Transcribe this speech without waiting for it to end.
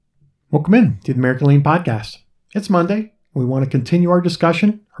Welcome in to the American Lean Podcast. It's Monday. We want to continue our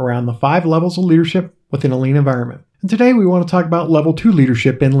discussion around the 5 levels of leadership within a lean environment. And today we want to talk about level 2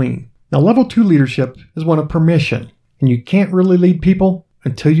 leadership in lean. Now, level 2 leadership is one of permission, and you can't really lead people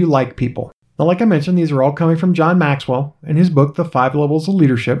until you like people. Now, like I mentioned, these are all coming from John Maxwell in his book, The 5 Levels of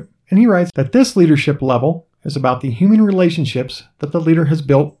Leadership, and he writes that this leadership level is about the human relationships that the leader has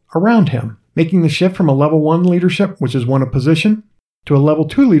built around him, making the shift from a level 1 leadership, which is one of position, to a level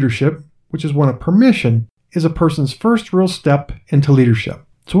 2 leadership, which is one of permission, is a person's first real step into leadership.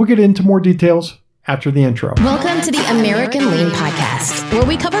 So we'll get into more details after the intro. Welcome to the American Lean Podcast, where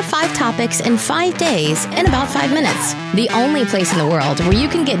we cover 5 topics in 5 days in about 5 minutes. The only place in the world where you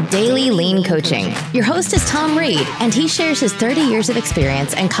can get daily lean coaching. Your host is Tom Reed, and he shares his 30 years of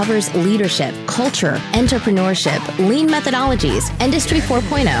experience and covers leadership, culture, entrepreneurship, lean methodologies, Industry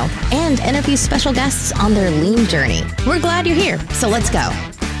 4.0, and interviews special guests on their lean journey. We're glad you're here, so let's go.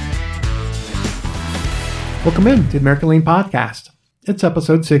 Welcome in to the American Lean Podcast. It's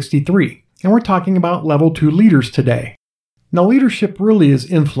episode 63, and we're talking about level 2 leaders today. Now, leadership really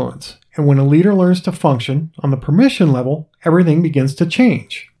is influence, and when a leader learns to function on the permission level, everything begins to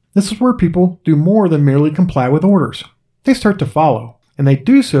change. This is where people do more than merely comply with orders. They start to follow, and they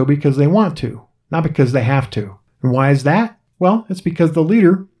do so because they want to, not because they have to. And why is that? Well, it's because the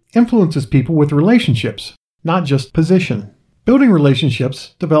leader influences people with relationships, not just position. Building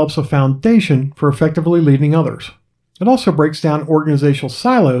relationships develops a foundation for effectively leading others. It also breaks down organizational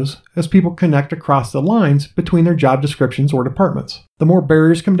silos as people connect across the lines between their job descriptions or departments. The more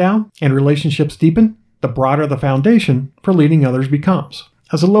barriers come down and relationships deepen, the broader the foundation for leading others becomes.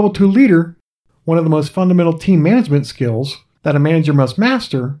 As a level 2 leader, one of the most fundamental team management skills that a manager must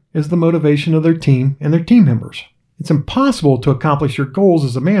master is the motivation of their team and their team members. It's impossible to accomplish your goals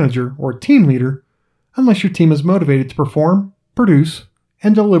as a manager or a team leader unless your team is motivated to perform, produce,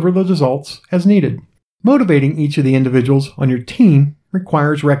 and deliver the results as needed. Motivating each of the individuals on your team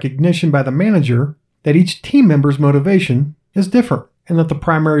requires recognition by the manager that each team member's motivation is different and that the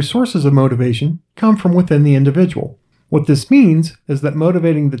primary sources of motivation come from within the individual. What this means is that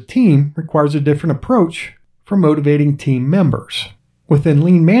motivating the team requires a different approach from motivating team members. Within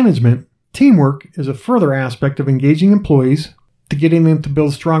lean management, teamwork is a further aspect of engaging employees to getting them to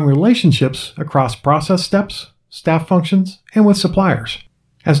build strong relationships across process steps, staff functions, and with suppliers.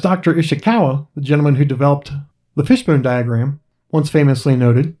 As Dr. Ishikawa, the gentleman who developed the fishbone diagram, once famously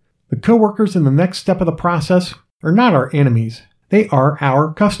noted, the coworkers in the next step of the process are not our enemies, they are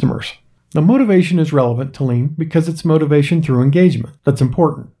our customers. Now, motivation is relevant to lean because it's motivation through engagement that's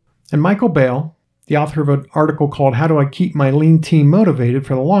important. And Michael Bale, the author of an article called How Do I Keep My Lean Team Motivated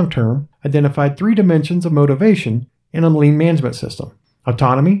for the Long Term, identified 3 dimensions of motivation in a lean management system: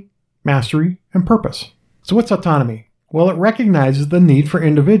 autonomy, mastery, and purpose. So what's autonomy? Well, it recognizes the need for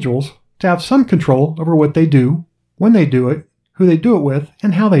individuals to have some control over what they do, when they do it, who they do it with,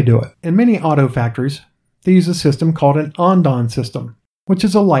 and how they do it. In many auto factories, they use a system called an on-don system, which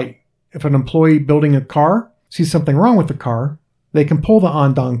is a light. If an employee building a car sees something wrong with the car, they can pull the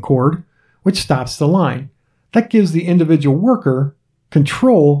on-don cord, which stops the line. That gives the individual worker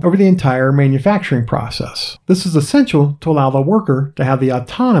control over the entire manufacturing process. This is essential to allow the worker to have the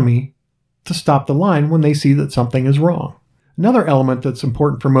autonomy to stop the line when they see that something is wrong. Another element that's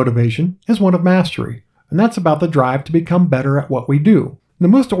important for motivation is one of mastery, and that's about the drive to become better at what we do. Now,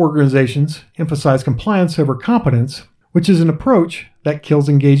 most organizations emphasize compliance over competence, which is an approach that kills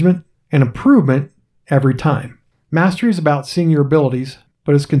engagement and improvement every time. Mastery is about seeing your abilities,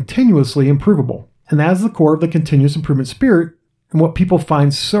 but is continuously improvable, and that is the core of the continuous improvement spirit and what people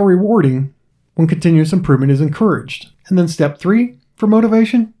find so rewarding when continuous improvement is encouraged. And then step 3 for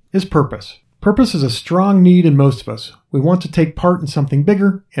motivation is purpose. Purpose is a strong need in most of us. We want to take part in something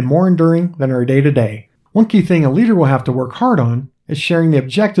bigger and more enduring than our day-to-day. One key thing a leader will have to work hard on is sharing the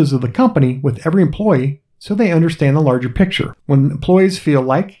objectives of the company with every employee so they understand the larger picture. When employees feel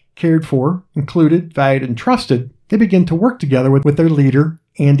like, cared for, included, valued, and trusted, they begin to work together with their leader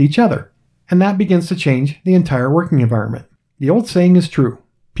and each other. And that begins to change the entire working environment. The old saying is true.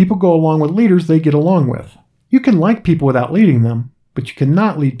 People go along with leaders they get along with. You can like people without leading them, but you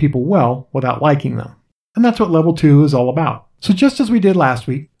cannot lead people well without liking them. And that's what level 2 is all about. So just as we did last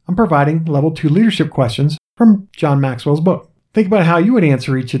week, I'm providing level 2 leadership questions from John Maxwell's book. Think about how you would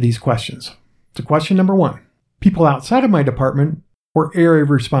answer each of these questions. So question number 1. People outside of my department or area of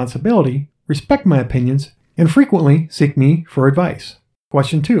responsibility respect my opinions and frequently seek me for advice.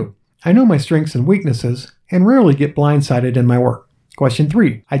 Question 2. I know my strengths and weaknesses and rarely get blindsided in my work. Question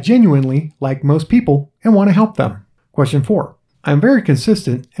 3. I genuinely like most people and want to help them. Question 4. I am very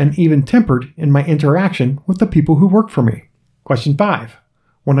consistent and even-tempered in my interaction with the people who work for me. Question 5.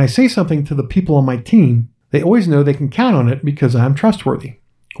 When I say something to the people on my team, they always know they can count on it because I'm trustworthy.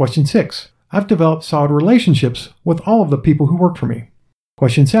 Question 6. I've developed solid relationships with all of the people who work for me.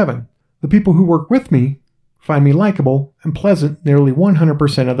 Question 7. The people who work with me find me likable and pleasant nearly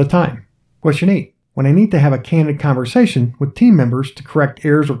 100% of the time. Question 8. When I need to have a candid conversation with team members to correct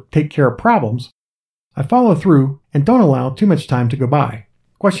errors or take care of problems, I follow through and don't allow too much time to go by.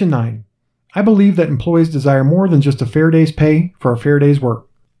 Question 9. I believe that employees desire more than just a fair day's pay for a fair day's work.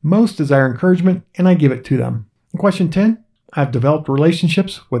 Most desire encouragement, and I give it to them. And question 10. I've developed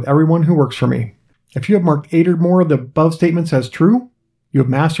relationships with everyone who works for me. If you have marked 8 or more of the above statements as true, you have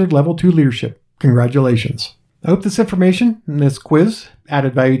mastered level 2 leadership. Congratulations. I hope this information and this quiz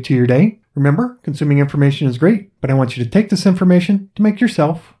added value to your day. Remember, consuming information is great, but I want you to take this information to make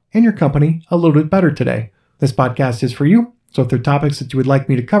yourself and your company a little bit better today. This podcast is for you, so if there are topics that you would like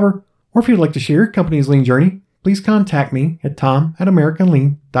me to cover, or if you'd like to share your company's lean journey, please contact me at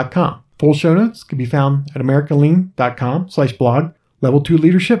tom@americanlean.com. Full show notes can be found at americanlean.com/blog, level 2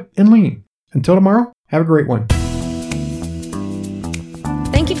 leadership in lean. Until tomorrow, have a great one.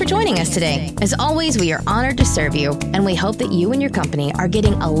 Thank you for joining us today. As always, we are honored to serve you, and we hope that you and your company are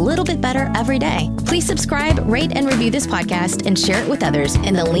getting a little bit better every day. Please subscribe, rate, and review this podcast and share it with others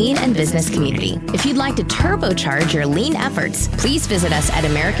in the lean and business community. If you'd like to turbocharge your lean efforts, please visit us at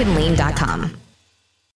americanlean.com.